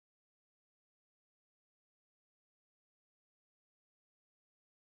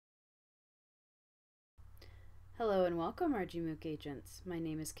Hello and welcome, rgMOOC agents. My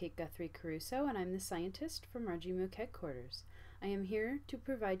name is Guthrie Caruso and I'm the scientist from rgMOOC headquarters. I am here to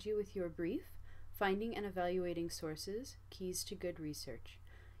provide you with your brief, Finding and Evaluating Sources, Keys to Good Research.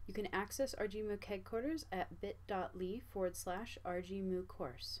 You can access rgMOOC headquarters at bit.ly/rgMOOC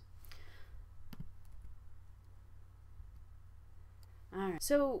course. Alright,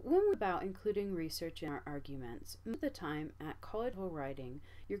 so when we're about including research in our arguments, most of the time at college level writing,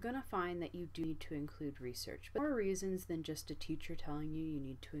 you're going to find that you do need to include research, but more reasons than just a teacher telling you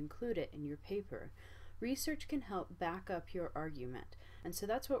need to include it in your paper. Research can help back up your argument, and so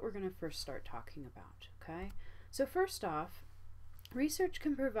that's what we're going to first start talking about, okay? So first off, research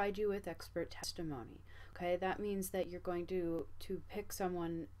can provide you with expert testimony, okay? That means that you're going to pick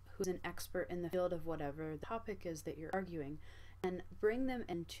someone who's an expert in the field of whatever the topic is that you're arguing, and bring them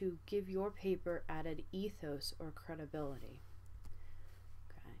in to give your paper added ethos or credibility.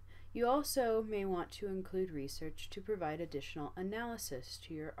 Okay. You also may want to include research to provide additional analysis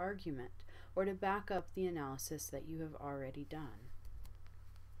to your argument or to back up the analysis that you have already done.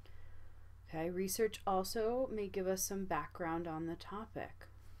 Okay. Research also may give us some background on the topic.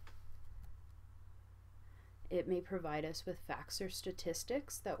 It may provide us with facts or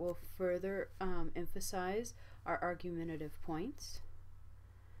statistics that will further emphasize our argumentative points.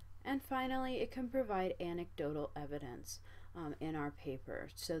 And finally, it can provide anecdotal evidence in our paper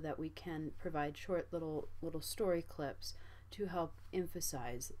so that we can provide short little story clips to help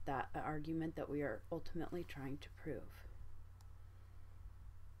emphasize that argument that we are ultimately trying to prove.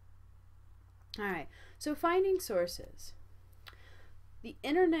 Alright, so finding sources. The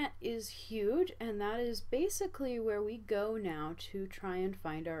internet is huge, and that is basically where we go now to try and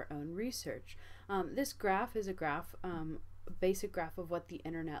find our own research. This graph is a basic graph of what the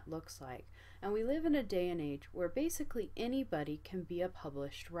internet looks like. And we live in a day and age where basically anybody can be a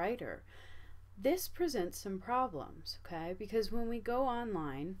published writer. This presents some problems, okay? Because when we go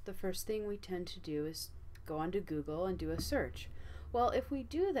online, the first thing we tend to do is go onto Google and do a search. Well, if we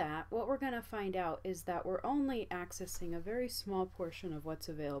do that, what we're going to find out is that we're only accessing a very small portion of what's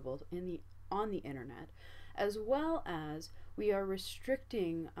available on the internet, as well as we are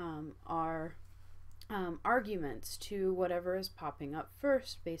restricting our arguments to whatever is popping up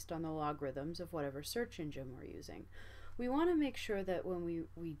first based on the logarithms of whatever search engine we're using. We want to make sure that when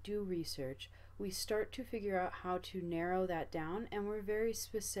we do research, we start to figure out how to narrow that down, and we're very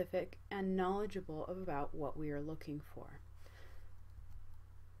specific and knowledgeable about what we are looking for.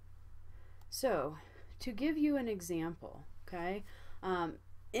 So, to give you an example, okay,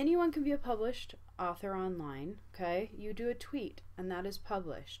 anyone can be a published author online, okay? You do a tweet and that is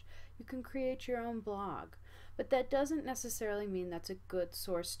published. You can create your own blog, but that doesn't necessarily mean that's a good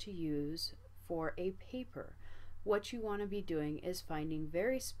source to use for a paper. What you want to be doing is finding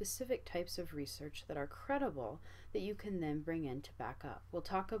very specific types of research that are credible that you can then bring in to back up. We'll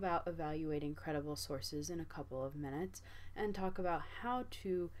talk about evaluating credible sources in a couple of minutes and talk about how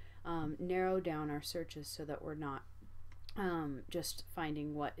to narrow down our searches so that we're not just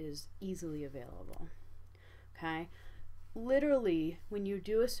finding what is easily available. Okay? Literally, when you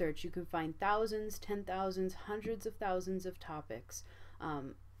do a search, you can find thousands, 10,000s, hundreds of thousands of topics,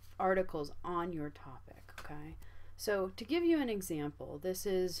 articles on your topic. Okay? So to give you an example, this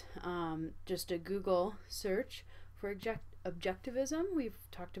is just a Google search for objectivism. We've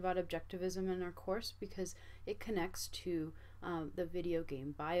talked about objectivism in our course because it connects to the video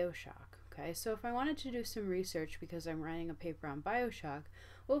game BioShock. Okay, so if I wanted to do some research because I'm writing a paper on BioShock,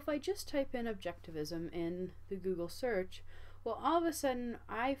 well, if I just type in objectivism in the Google search, well, all of a sudden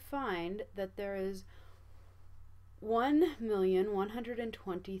I find that there is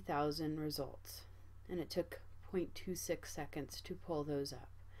 1,120,000 results, and it took 0.26 seconds to pull those up.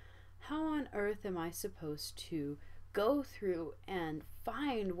 How on earth am I supposed to go through and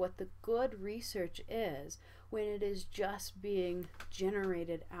find what the good research is when it is just being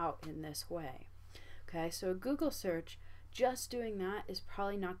generated out in this way? Okay, so a Google search, just doing that is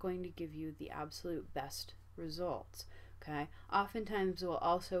probably not going to give you the absolute best results. Okay, oftentimes we'll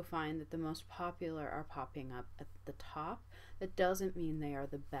also find that the most popular are popping up at the top. That doesn't mean they are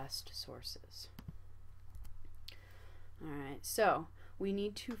the best sources. Alright, so we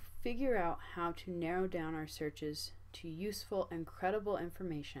need to figure out how to narrow down our searches to useful and credible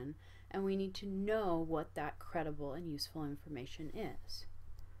information, and we need to know what that credible and useful information is.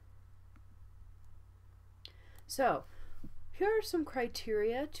 So, here are some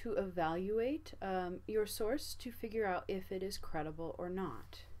criteria to evaluate your source to figure out if it is credible or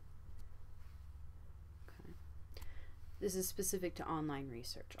not. Okay. This is specific to online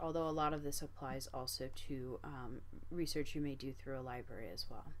research, although a lot of this applies also to research you may do through a library as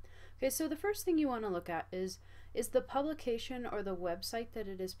well. Okay, so the first thing you want to look at is the publication or the website that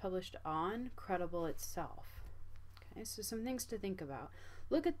it is published on credible itself? Okay, so some things to think about.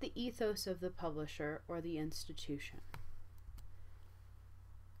 Look at the ethos of the publisher or the institution.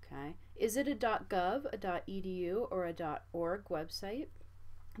 Okay, is it a .gov, a .edu, or a .org website?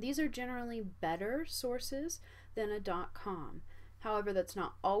 These are generally better sources than a .com. However, that's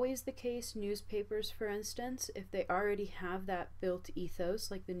not always the case. Newspapers, for instance, if they already have that built ethos,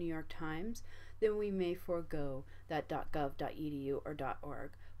 like the New York Times, then we may forego that .gov, .edu, or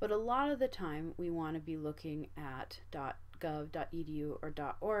 .org. But a lot of the time, we want to be looking at .gov, .edu, or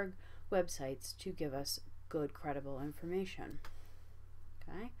 .org websites to give us good, credible information.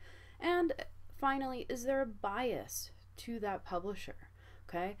 Okay? And finally, is there a bias to that publisher?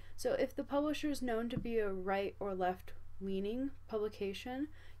 Okay? So if the publisher is known to be a right or left leaning publication,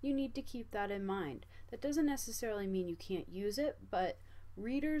 you need to keep that in mind. That doesn't necessarily mean you can't use it, but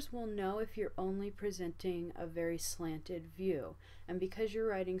readers will know if you're only presenting a very slanted view. And because you're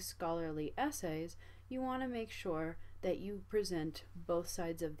writing scholarly essays, you want to make sure that you present both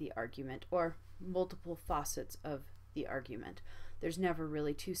sides of the argument, or multiple facets of the argument. There's never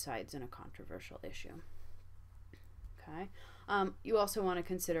really two sides in a controversial issue. Okay. You also want to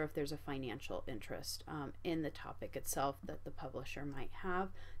consider if there's a financial interest in the topic itself that the publisher might have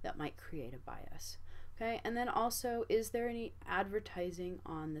that might create a bias. Okay, and then also, is there any advertising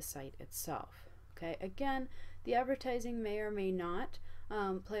on the site itself? Okay, again, the advertising may or may not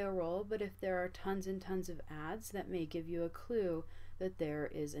play a role, but if there are tons and tons of ads, that may give you a clue that there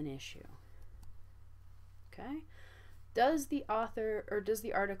is an issue. Okay, does the author, or does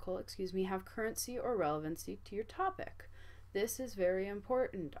the article, excuse me, have currency or relevancy to your topic? This is very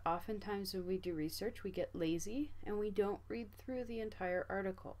important. Oftentimes when we do research, we get lazy and we don't read through the entire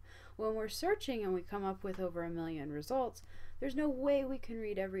article. When we're searching and we come up with over 1 million results, there's no way we can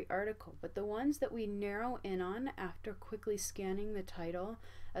read every article, but the ones that we narrow in on after quickly scanning the title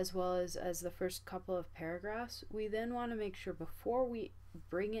as well as the first couple of paragraphs, we then want to make sure before we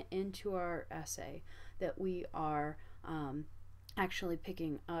bring it into our essay that we are actually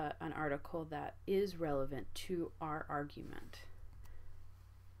picking an article that is relevant to our argument.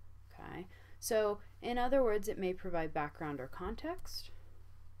 Okay, so in other words, it may provide background or context.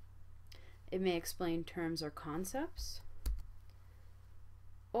 It may explain terms or concepts,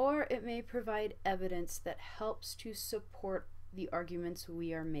 or it may provide evidence that helps to support the arguments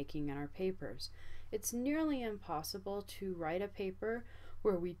we are making in our papers. It's nearly impossible to write a paper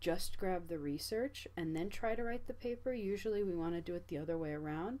where we just grab the research and then try to write the paper. Usually we want to do it the other way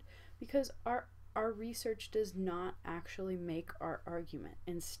around, because our research does not actually make our argument.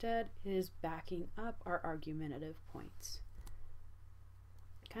 Instead, it is backing up our argumentative points.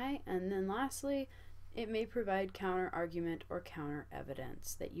 Okay, and then lastly, it may provide counter-argument or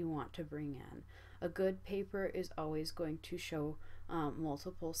counter-evidence that you want to bring in. A good paper is always going to show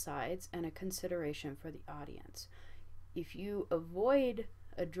multiple sides and a consideration for the audience. If you avoid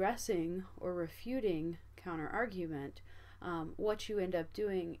addressing or refuting counter-argument, what you end up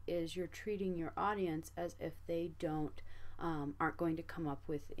doing is you're treating your audience as if they aren't going to come up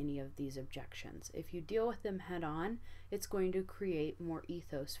with any of these objections. If you deal with them head-on, it's going to create more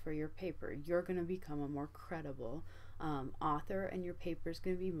ethos for your paper. You're going to become a more credible author, and your paper is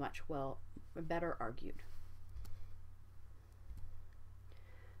going to be much better argued.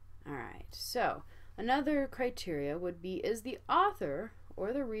 All right, so another criteria would be, is the author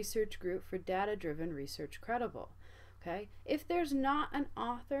or the research group for data-driven research credible? Okay, if there's not an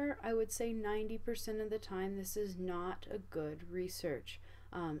author, I would say 90% of the time this is not a good research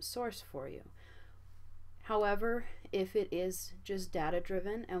source for you. However, if it is just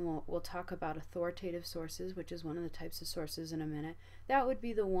data-driven, and we'll talk about authoritative sources, which is one of the types of sources in a minute, that would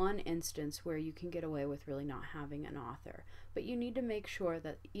be the one instance where you can get away with really not having an author. But you need to make sure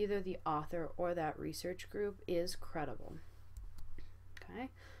that either the author or that research group is credible. Okay,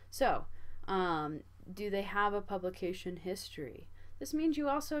 so do they have a publication history? This means you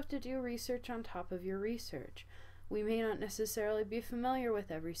also have to do research on top of your research. We may not necessarily be familiar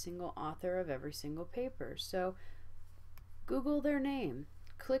with every single author of every single paper, so Google their name,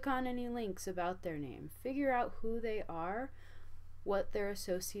 click on any links about their name, figure out who they are, what they're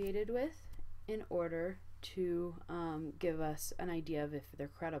associated with, in order to give us an idea of if they're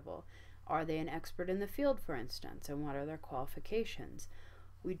credible. Are they an expert in the field, for instance, and what are their qualifications?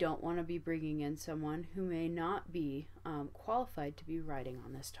 We don't want to be bringing in someone who may not be qualified to be writing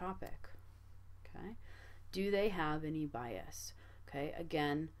on this topic. Okay, do they have any bias? Okay,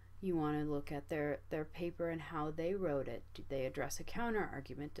 again, you want to look at their paper and how they wrote it. Do they address a counter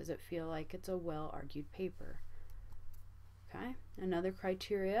argument? Does it feel like it's a well-argued paper? Okay, another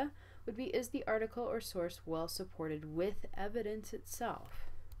criteria would be, is the article or source well supported with evidence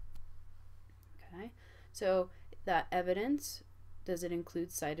itself? Okay, so that evidence, does it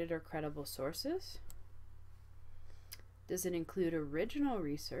include cited or credible sources? Does it include original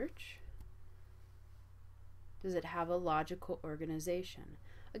research? Does it have a logical organization?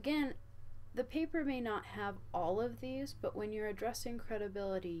 Again, the paper may not have all of these, but when you're addressing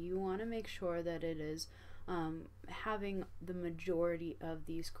credibility, you want to make sure that it is having the majority of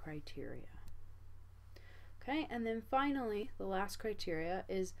these criteria. Okay, and then finally, the last criteria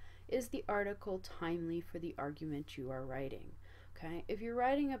is the article timely for the argument you are writing? Okay, if you're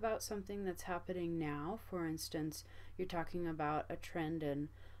writing about something that's happening now, for instance, you're talking about a trend in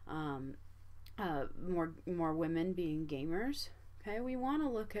more women being gamers, okay, we want to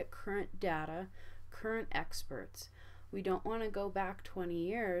look at current data, current experts. We don't want to go back 20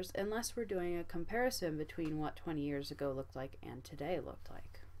 years unless we're doing a comparison between what 20 years ago looked like and today looked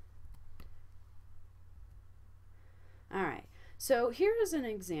like. All right, so here is an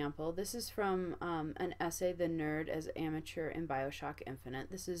example. This is from an essay, The Nerd as Amateur in BioShock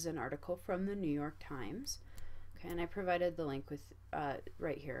Infinite. This is an article from the New York Times. Okay, and I provided the link with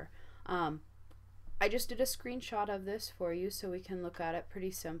right here. I just did a screenshot of this for you so we can look at it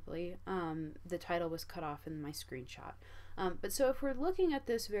pretty simply. The title was cut off in my screenshot. But so if we're looking at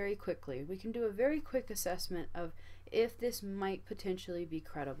this very quickly, we can do a very quick assessment of if this might potentially be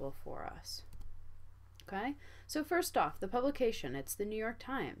credible for us. Okay, so first off, the publication, it's the New York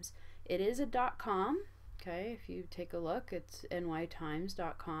Times. It is a .com, okay, if you take a look, it's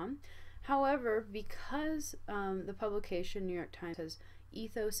nytimes.com. However, because the publication, New York Times, has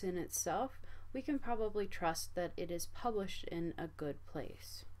ethos in itself, we can probably trust that it is published in a good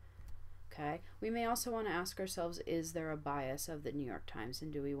place. Okay, we may also want to ask ourselves, is there a bias of the New York Times,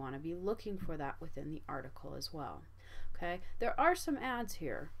 and do we want to be looking for that within the article as well? Okay, there are some ads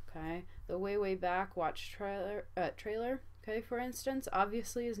here. Okay, the way back watch trailer, okay, for instance,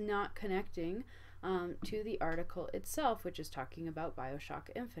 obviously is not connecting to the article itself, which is talking about BioShock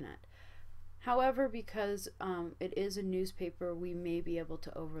Infinite. However, because it is a newspaper, we may be able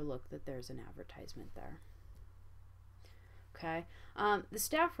to overlook that there's an advertisement there. Okay, the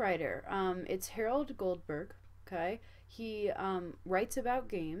staff writer, it's Harold Goldberg. Okay, he writes about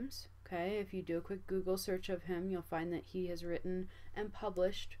games. Okay, if you do a quick Google search of him, you'll find that he has written and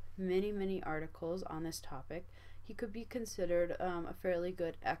published many articles on this topic. He could be considered a fairly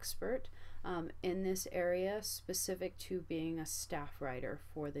good expert in this area, specific to being a staff writer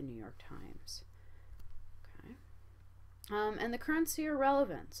for the New York Times. Okay. And the currency or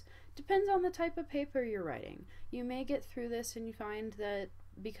relevance depends on the type of paper you're writing. You may get through this and you find that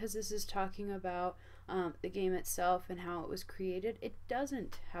because this is talking about the game itself and how it was created, it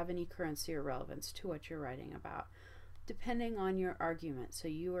doesn't have any currency or relevance to what you're writing about, depending on your argument. So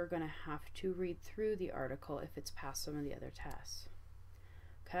you are going to have to read through the article if it's passed some of the other tests.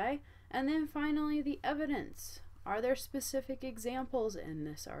 Okay, and then finally, the evidence. Are there specific examples in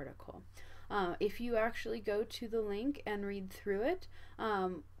this article? If you actually go to the link and read through it,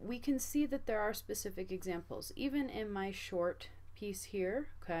 we can see that there are specific examples. Even in my short piece here,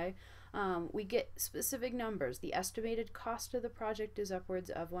 okay, we get specific numbers. The estimated cost of the project is upwards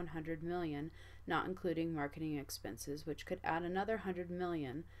of 100 million, not including marketing expenses, which could add another 100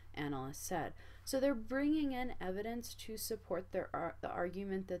 million, analysts said. So they're bringing in evidence to support the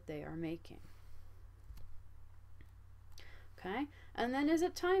argument that they are making. Okay, and then is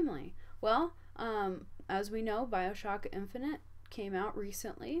it timely? Well, as we know, BioShock Infinite came out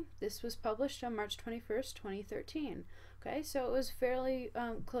recently. This was published on March 21st, 2013. Okay, so it was fairly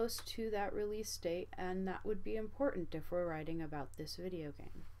close to that release date, and that would be important if we're writing about this video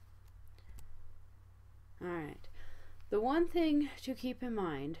game. Alright, the one thing to keep in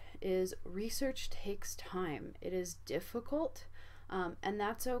mind is research takes time. It is difficult, and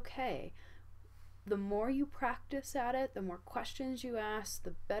that's okay. The more you practice at it, the more questions you ask,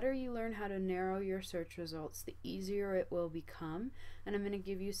 the better you learn how to narrow your search results, the easier it will become, and I'm going to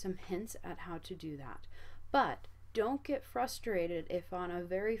give you some hints at how to do that. But don't get frustrated if on a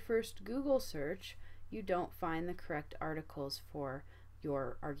very first Google search you don't find the correct articles for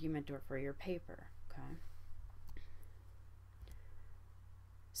your argument or for your paper. Okay.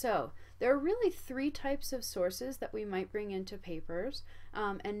 So there are really three types of sources that we might bring into papers,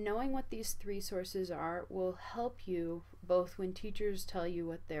 and knowing what these three sources are will help you both when teachers tell you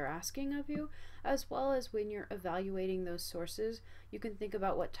what they're asking of you, as well as when you're evaluating those sources. You can think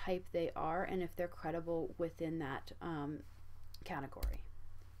about what type they are and if they're credible within that category.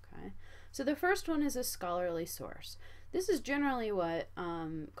 Okay, so the first one is a scholarly source. This is generally what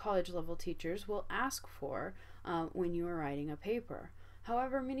college level teachers will ask for when you are writing a paper.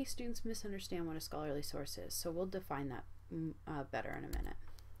 However, many students misunderstand what a scholarly source is, so we'll define that better in a minute.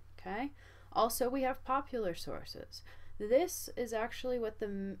 Okay. Also, we have popular sources. This is actually what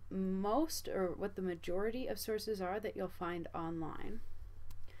the majority of sources are that you'll find online.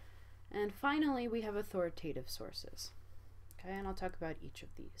 And finally, we have authoritative sources. Okay, and I'll talk about each of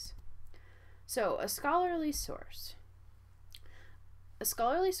these. So, a scholarly source. A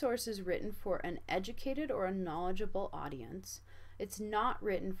scholarly source is written for an educated or a knowledgeable audience. It's not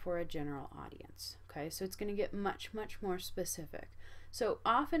written for a general audience. Okay, so it's going to get much more specific. So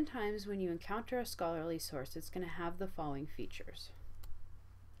oftentimes when you encounter a scholarly source, it's going to have the following features.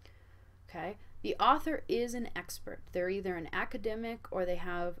 Okay, the author is an expert. They're either an academic or they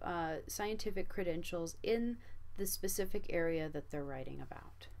have scientific credentials in the specific area that they're writing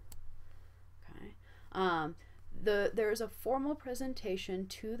about. Okay, there's a formal presentation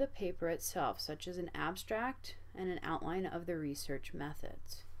to the paper itself, such as an abstract and an outline of the research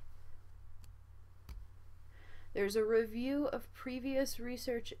methods. There's a review of previous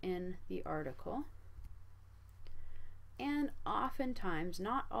research in the article. And oftentimes,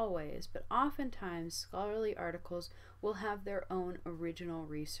 not always, but oftentimes scholarly articles will have their own original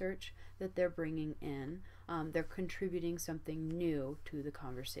research that they're bringing in. They're contributing something new to the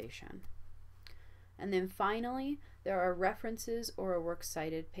conversation. And then finally, there are references or a works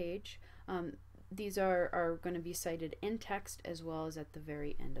cited page. These are going to be cited in text as well as at the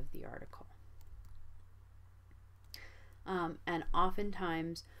very end of the article. And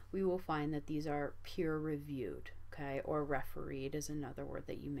oftentimes we will find that these are peer-reviewed, okay, or refereed is another word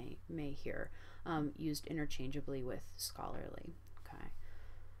that you may hear used interchangeably with scholarly. Okay.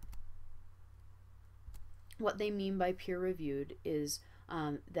 What they mean by peer-reviewed is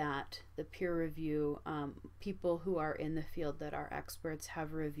that the peer review people who are in the field that are experts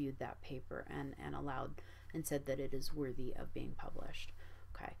have reviewed that paper and allowed and said that it is worthy of being published.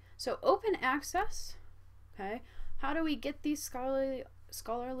 Okay, so open access. Okay, how do we get these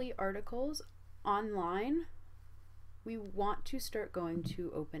scholarly articles online? We want to start going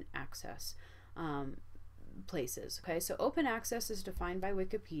to open access places. Okay, so open access is defined by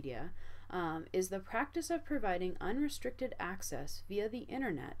Wikipedia. Is the practice of providing unrestricted access via the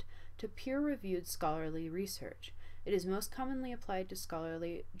internet to peer-reviewed scholarly research. It is most commonly applied to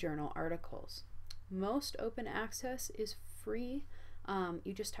scholarly journal articles. Most open access is free.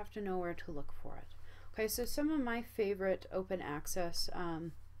 You just have to know where to look for it. Okay, so some of my favorite open access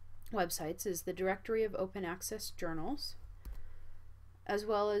websites is the Directory of Open Access Journals, as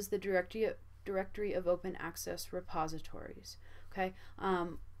well as the Directory of Open Access Repositories. Okay,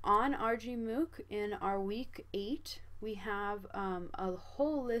 on rgMOOC in our week 8, we have a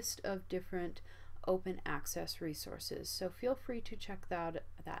whole list of different open access resources, so feel free to check that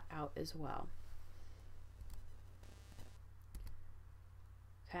out as well.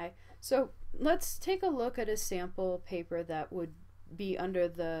 Okay, so let's take a look at a sample paper that would be under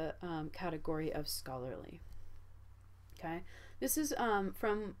the category of scholarly. Okay, this is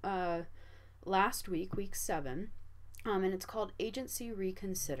from last week, week 7, and it's called Agency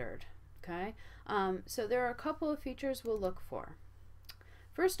Reconsidered. Okay, so there are a couple of features we'll look for.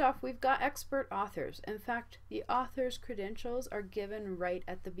 First off, we've got expert authors. In fact, the author's credentials are given right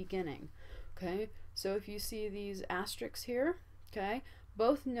at the beginning. Okay, so if you see these asterisks here, okay,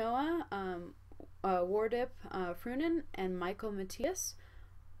 both Noah Wardip Frunen and Michael Matthias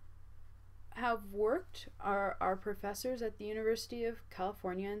have worked, are professors at the University of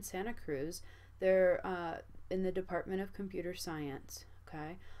California in Santa Cruz. They're in the Department of Computer Science.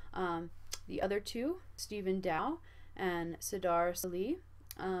 Okay, the other two, Stephen Dow and Siddhar Salih,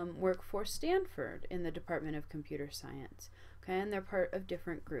 work for Stanford in the Department of Computer Science. Okay, and they're part of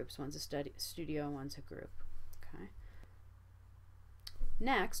different groups. One's a studio, one's a group. Okay.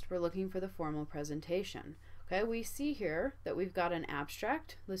 Next, we're looking for the formal presentation. Okay, we see here that we've got an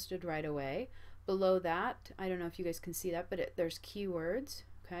abstract listed right away. Below that, I don't know if you guys can see that, but there's keywords.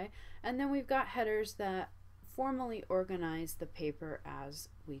 Okay, and then we've got headers that formally organize the paper as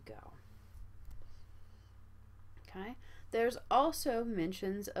we go. Okay, there's also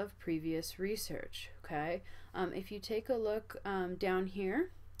mentions of previous research. Okay, if you take a look down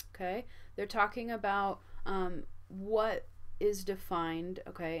here, okay, they're talking about what is defined,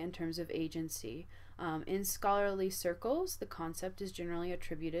 okay, in terms of agency. In scholarly circles, the concept is generally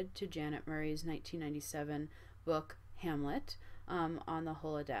attributed to Janet Murray's 1997 book Hamlet on the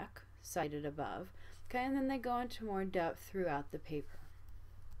holodeck, cited above. Okay, and then they go into more depth throughout the paper.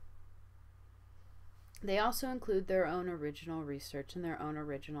 They also include their own original research and their own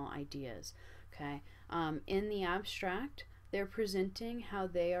original ideas. Okay, in the abstract, they're presenting how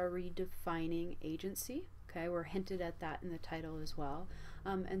they are redefining agency. Okay, we're hinted at that in the title as well.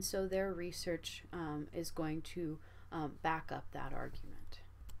 And so their research is going to back up that argument.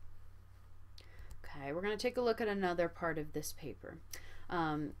 Okay, we're going to take a look at another part of this paper.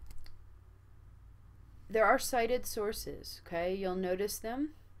 There are cited sources, okay? You'll notice them,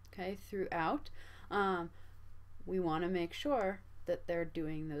 okay, throughout. We want to make sure that they're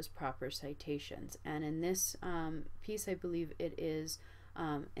doing those proper citations. And in this piece, I believe it is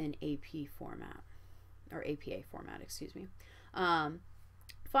an AP format, or APA format, excuse me.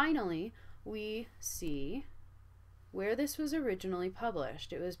 Finally, we see where this was originally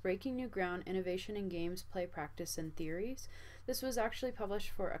published. It was Breaking New Ground, Innovation in Games, Play, Practice, and Theories. This was actually published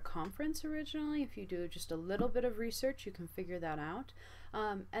for a conference originally. If you do just a little bit of research, you can figure that out.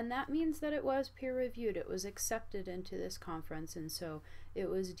 And that means that it was peer-reviewed. It was accepted into this conference, and so it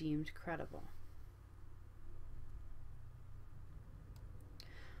was deemed credible.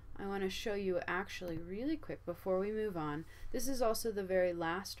 I want to show you actually really quick before we move on. This is also the very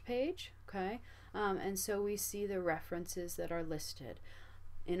last page, okay? And so we see the references that are listed.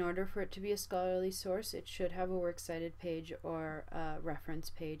 In order for it to be a scholarly source, it should have a works cited page or a reference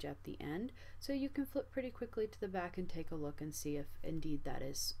page at the end. So you can flip pretty quickly to the back and take a look and see if indeed that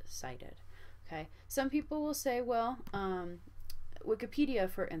is cited. Okay. Some people will say, well, Wikipedia,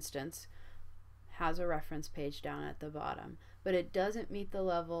 for instance, has a reference page down at the bottom, but it doesn't meet the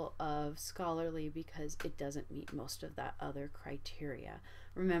level of scholarly because it doesn't meet most of that other criteria.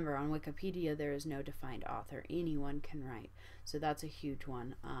 Remember, on Wikipedia there is no defined author. Anyone can write. So that's a huge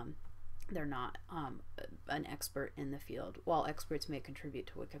one. They're not an expert in the field, while experts may contribute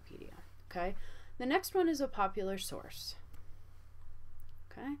to Wikipedia. Okay. The next one is a popular source.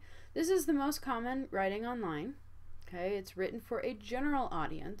 Okay. This is the most common writing online. Okay, it's written for a general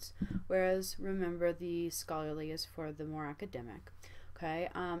audience, whereas remember the scholarly is for the more academic. Okay,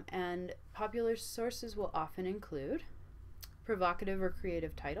 and popular sources will often include provocative or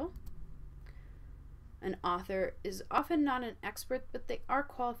creative title. An author is often not an expert, but they are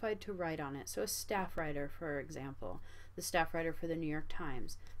qualified to write on it. So a staff writer, for example, the staff writer for the New York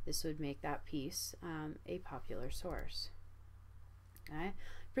Times, this would make that piece a popular source. Okay.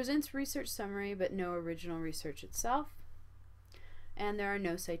 Presents research summary but no original research itself, and there are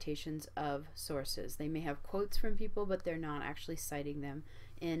no citations of sources. They may have quotes from people, but they're not actually citing them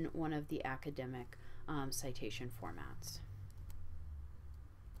in one of the academic citation formats.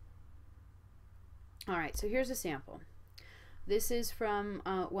 Alright, so here's a sample. This is from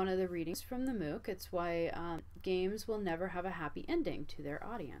one of the readings from the MOOC. It's why games will never have a happy ending to their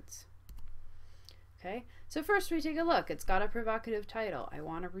audience. Okay, so first we take a look. It's got a provocative title. I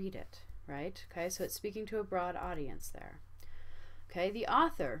want to read it, right? Okay, so it's speaking to a broad audience there. Okay, the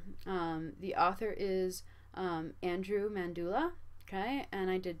author is Andrew Mandula. Okay,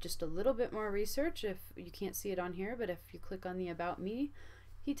 and I did just a little bit more research. If you can't see it on here, but if you click on the About Me,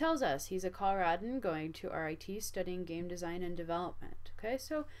 he tells us he's a Coloradan going to RIT studying game design and development. Okay,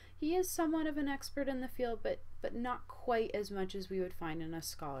 so he is somewhat of an expert in the field, but not quite as much as we would find in a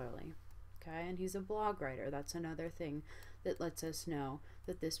scholarly. Okay, and he's a blog writer. That's another thing that lets us know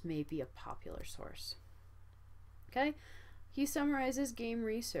that this may be a popular source. Okay, he summarizes game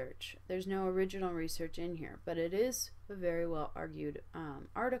research. There's no original research in here, but it is a very well argued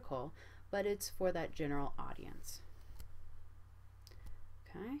article, but it's for that general audience.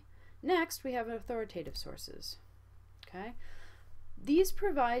 Okay, next we have authoritative sources. Okay, these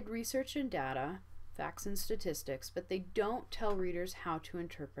provide research and data, facts and statistics, but they don't tell readers how to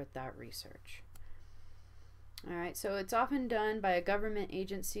interpret that research. Alright, so it's often done by a government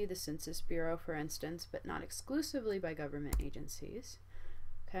agency, the Census Bureau for instance, but not exclusively by government agencies.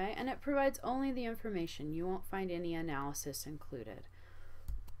 Okay, and it provides only the information. You won't find any analysis included.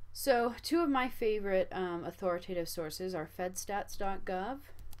 So two of my favorite authoritative sources are fedstats.gov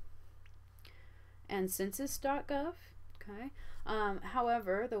and census.gov. Okay.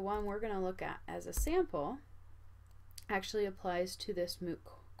 However, the one we're going to look at as a sample actually applies to this MOOC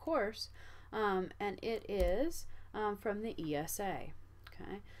course, and it is from the ESA.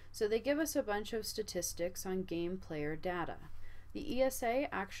 Okay, so they give us a bunch of statistics on game player data. The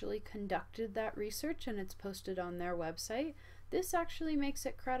ESA actually conducted that research and it's posted on their website. This actually makes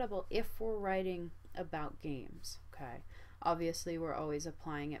it credible if we're writing about games. Okay, obviously we're always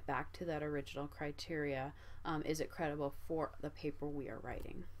applying it back to that original criteria. Is it credible for the paper we are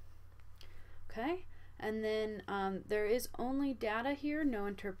writing? Okay, and then there is only data here, no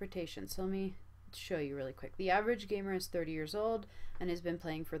interpretation. So let me show you really quick. The average gamer is 30 years old and has been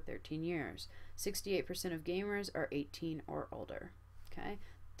playing for 13 years. 68% of gamers are 18 or older. Okay,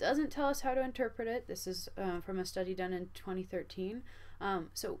 doesn't tell us how to interpret it. This is from a study done in 2013.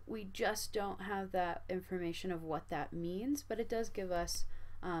 So we just don't have that information of what that means, but it does give us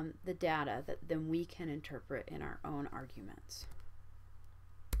the data that then we can interpret in our own arguments.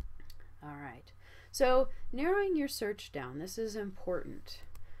 All right, so narrowing your search down, this is important.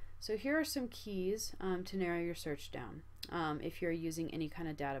 So here are some keys to narrow your search down if you're using any kind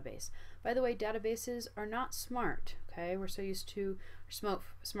of database. By the way, databases are not smart, okay? We're so used to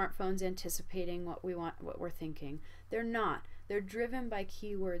smartphones anticipating what we want, what we're thinking. They're not. They're driven by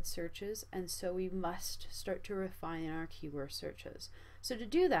keyword searches, and so we must start to refine our keyword searches. So to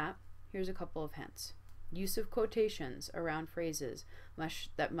do that, here's a couple of hints. Use of quotations around phrases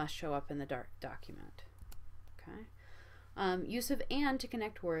that must show up in the document. Okay. Use of and to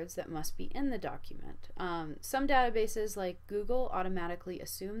connect words that must be in the document. Some databases like Google automatically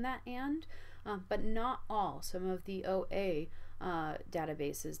assume that and, but not all. Some of the OA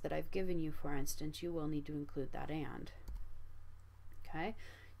databases that I've given you, for instance, you will need to include that and. Okay.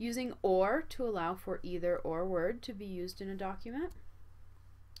 Using or to allow for either or word to be used in a document.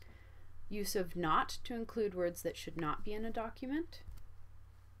 Use of not to include words that should not be in a document.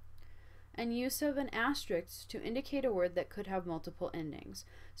 And use of an asterisk to indicate a word that could have multiple endings.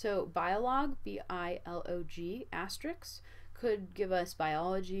 So biolog, B-I-L-O-G, asterisk, could give us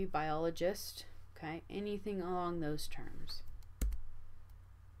biology, biologist, okay, anything along those terms.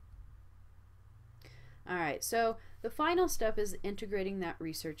 All right, so the final step is integrating that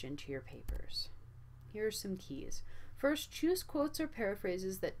research into your papers. Here are some keys. First, choose quotes or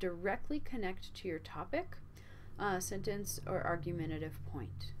paraphrases that directly connect to your topic, sentence, or argumentative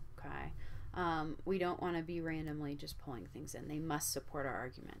point. Okay, we don't want to be randomly just pulling things in. They must support our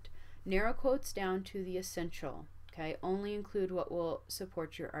argument. Narrow quotes down to the essential. Okay, only include what will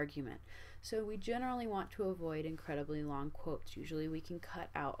support your argument. So we generally want to avoid incredibly long quotes. Usually we can cut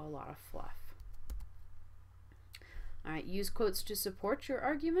out a lot of fluff. All right, use quotes to support your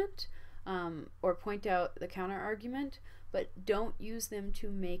argument or point out the counter argument, but don't use them to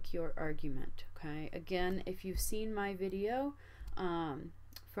make your argument. Okay, again, if you've seen my video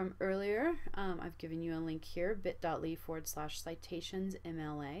from earlier, I've given you a link here, bit.ly/citations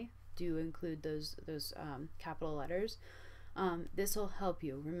MLA. Do include those capital letters. This will help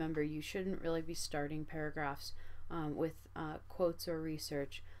you. Remember, you shouldn't really be starting paragraphs with quotes or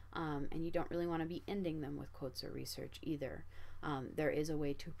research, and you don't really want to be ending them with quotes or research either. There is a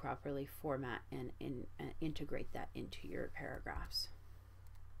way to properly format and integrate that into your paragraphs.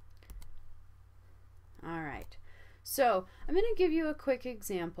 All right, so I'm going to give you a quick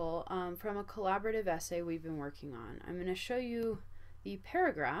example from a collaborative essay we've been working on. I'm going to show you the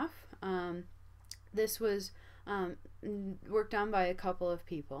paragraph. This was worked on by a couple of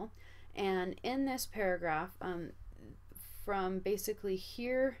people, and in this paragraph, from basically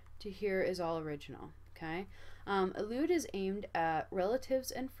here to here is all original. Okay, Allude is aimed at relatives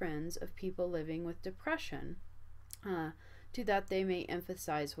and friends of people living with depression, to that they may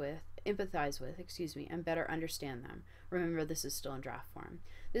empathize with, and better understand them. Remember, this is still in draft form.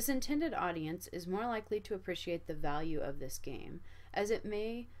 This intended audience is more likely to appreciate the value of this game, as it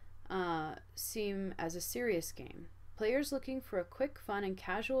may seem as a serious game. Players looking for a quick, fun, and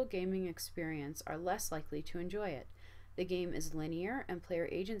casual gaming experience are less likely to enjoy it. The game is linear, and player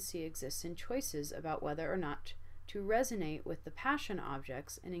agency exists in choices about whether or not to resonate with the passion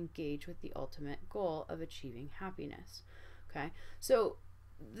objects and engage with the ultimate goal of achieving happiness. Okay, so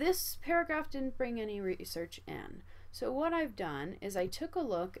this paragraph didn't bring any research in. So what I've done is I took a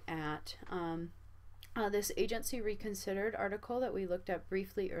look at this Agency Reconsidered article that we looked at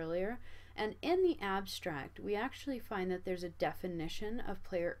briefly earlier, and in the abstract we actually find that there's a definition of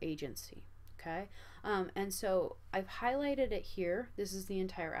player agency. Okay, and so I've highlighted it here. This is the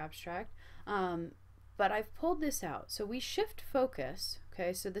entire abstract, but I've pulled this out. So we shift focus.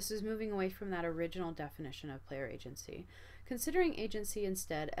 Okay, so this is moving away from that original definition of player agency, considering agency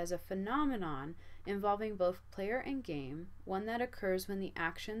instead as a phenomenon involving both player and game, one that occurs when the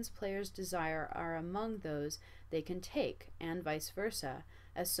actions players desire are among those they can take, and vice versa,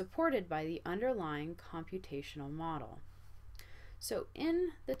 as supported by the underlying computational model. So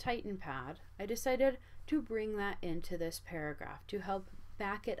in the Titan pad, I decided to bring that into this paragraph to help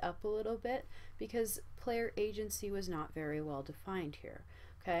back it up a little bit, because player agency was not very well defined here.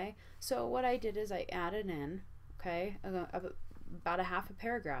 Okay, so what I did is I added in, okay, about a half a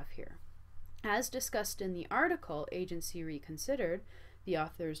paragraph here. As discussed in the article Agency Reconsidered, the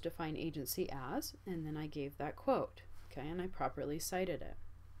authors define agency as, and then I gave that quote, okay, and I properly cited it.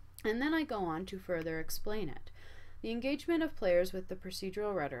 And then I go on to further explain it. The engagement of players with the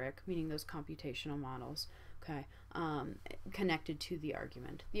procedural rhetoric, meaning those computational models, okay, connected to the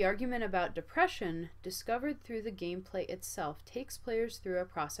argument. The argument about depression, discovered through the gameplay itself, takes players through a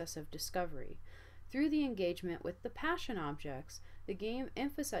process of discovery. Through the engagement with the passion objects, the game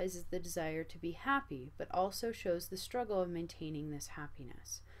emphasizes the desire to be happy, but also shows the struggle of maintaining this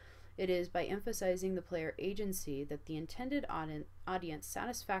happiness. It is by emphasizing the player agency that the intended audience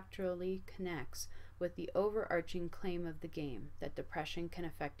satisfactorily connects with the overarching claim of the game, that depression can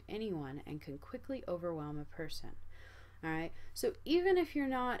affect anyone and can quickly overwhelm a person. Alright, so even if you're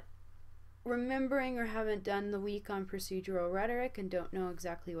not remembering or haven't done the week on procedural rhetoric and don't know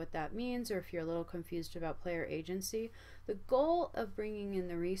exactly what that means, or if you're a little confused about player agency, the goal of bringing in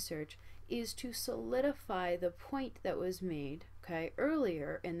the research is to solidify the point that was made, okay,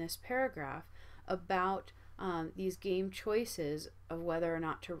 earlier in this paragraph about these game choices of whether or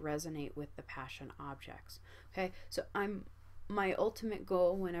not to resonate with the passion objects. Okay, so my ultimate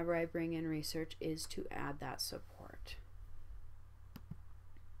goal whenever I bring in research is to add that support.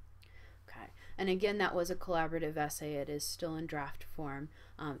 Okay, and again, that was a collaborative essay. It is still in draft form,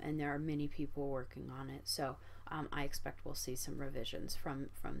 and there are many people working on it. So I expect we'll see some revisions from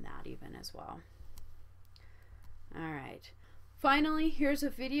that even as well. All right. Finally, here's a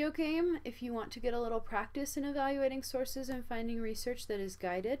video game if you want to get a little practice in evaluating sources and finding research that is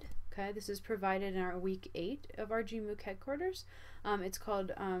guided. Okay, this is provided in our week 8 of rgMOOC headquarters. It's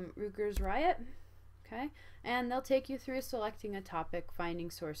called Ruger's Riot. Okay, and they'll take you through selecting a topic,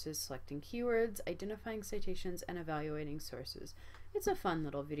 finding sources, selecting keywords, identifying citations, and evaluating sources. It's a fun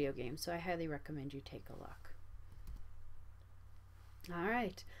little video game, so I highly recommend you take a look. All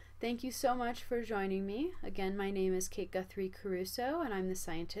right. Thank you so much for joining me. Again, my name is Kate Guthrie Caruso, and I'm the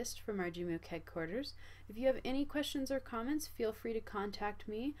scientist from rgMOOC headquarters. If you have any questions or comments, feel free to contact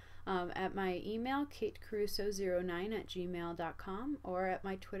me at my email, katecaruso09@gmail.com, or at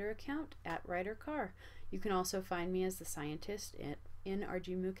my Twitter account, @WriterCar. You can also find me as the scientist in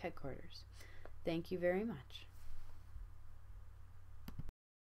rgMOOC headquarters. Thank you very much.